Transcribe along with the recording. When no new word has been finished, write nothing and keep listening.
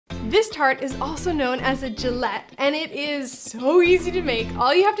This tart is also known as a Gillette, and it is so easy to make.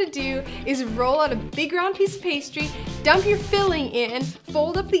 All you have to do is roll out a big round piece of pastry, dump your filling in,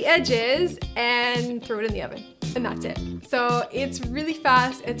 fold up the edges, and throw it in the oven. And that's it. So it's really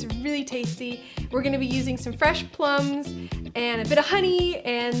fast, it's really tasty. We're gonna be using some fresh plums and a bit of honey,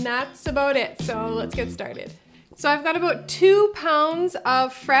 and that's about it. So let's get started. So I've got about 2 pounds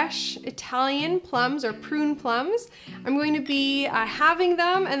of fresh Italian plums or prune plums. I'm going to be halving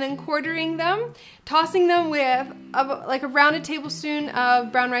them and then quartering them, tossing them with like a rounded tablespoon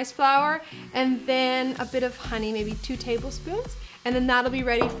of brown rice flour and then a bit of honey, maybe 2 tablespoons, and then that'll be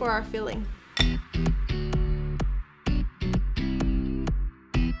ready for our filling.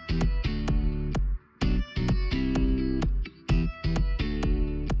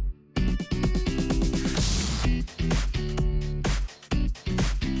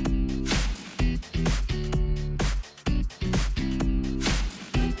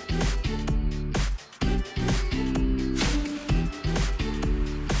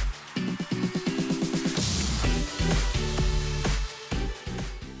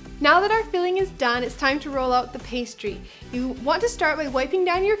 Now that our filling is done, it's time to roll out the pastry. You want to start by wiping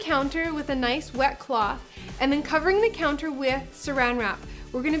down your counter with a nice wet cloth and then covering the counter with saran wrap.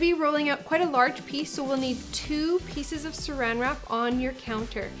 We're going to be rolling out quite a large piece, so we'll need 2 pieces of saran wrap on your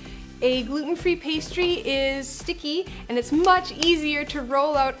counter. A gluten-free pastry is sticky and it's much easier to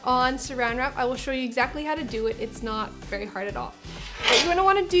roll out on saran wrap. I will show you exactly how to do it. It's not very hard at all. What you're going to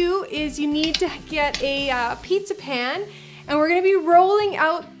want to do is you need to get a pizza pan, and we're gonna be rolling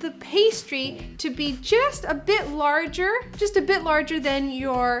out the pastry to be just a bit larger than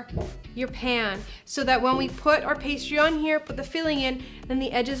your pan, so that when we put our pastry on here, put the filling in, then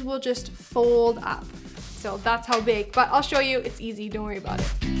the edges will just fold up. So that's how big, but I'll show you, it's easy, don't worry about it.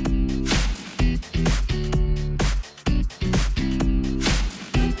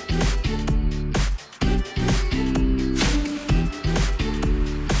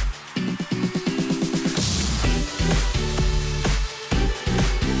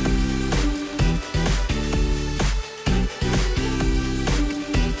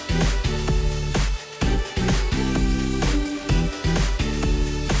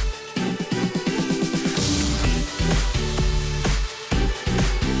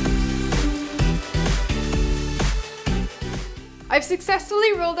 I've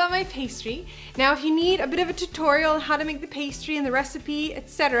successfully rolled out my pastry. Now if you need a bit of a tutorial on how to make the pastry and the recipe,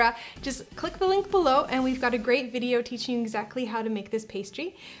 etc., just click the link below and we've got a great video teaching you exactly how to make this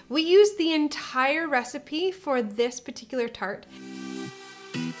pastry. We used the entire recipe for this particular tart.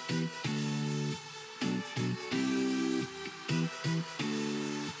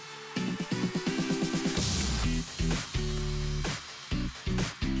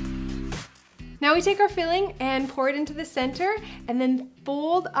 Now we take our filling and pour it into the center and then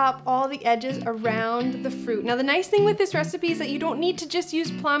fold up all the edges around the fruit. Now the nice thing with this recipe is that you don't need to just use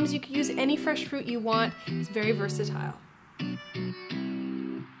plums, you can use any fresh fruit you want. It's very versatile.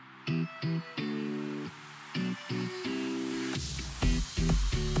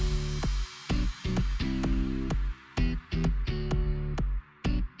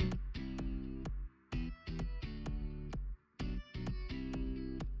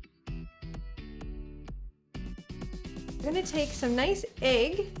 I'm gonna take some nice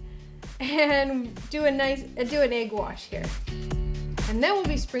egg and do an egg wash here. And then we'll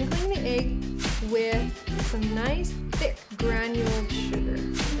be sprinkling the egg with some nice thick granulated sugar.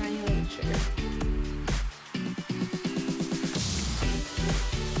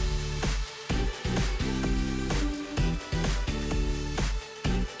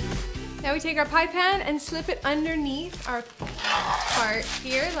 Now we take our pie pan and slip it underneath our tart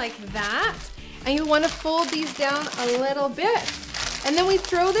here like that. And you'll want to fold these down a little bit. And then we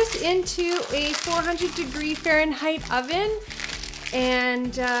throw this into a 400-degree Fahrenheit oven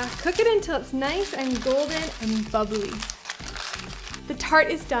and cook it until it's nice and golden and bubbly. The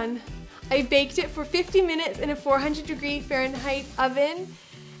tart is done. I baked it for 50 minutes in a 400-degree Fahrenheit oven,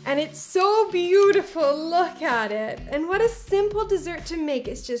 and it's so beautiful, look at it. And what a simple dessert to make.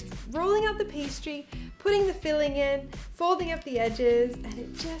 It's just rolling out the pastry, putting the filling in, folding up the edges, and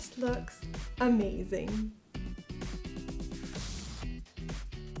it just looks amazing.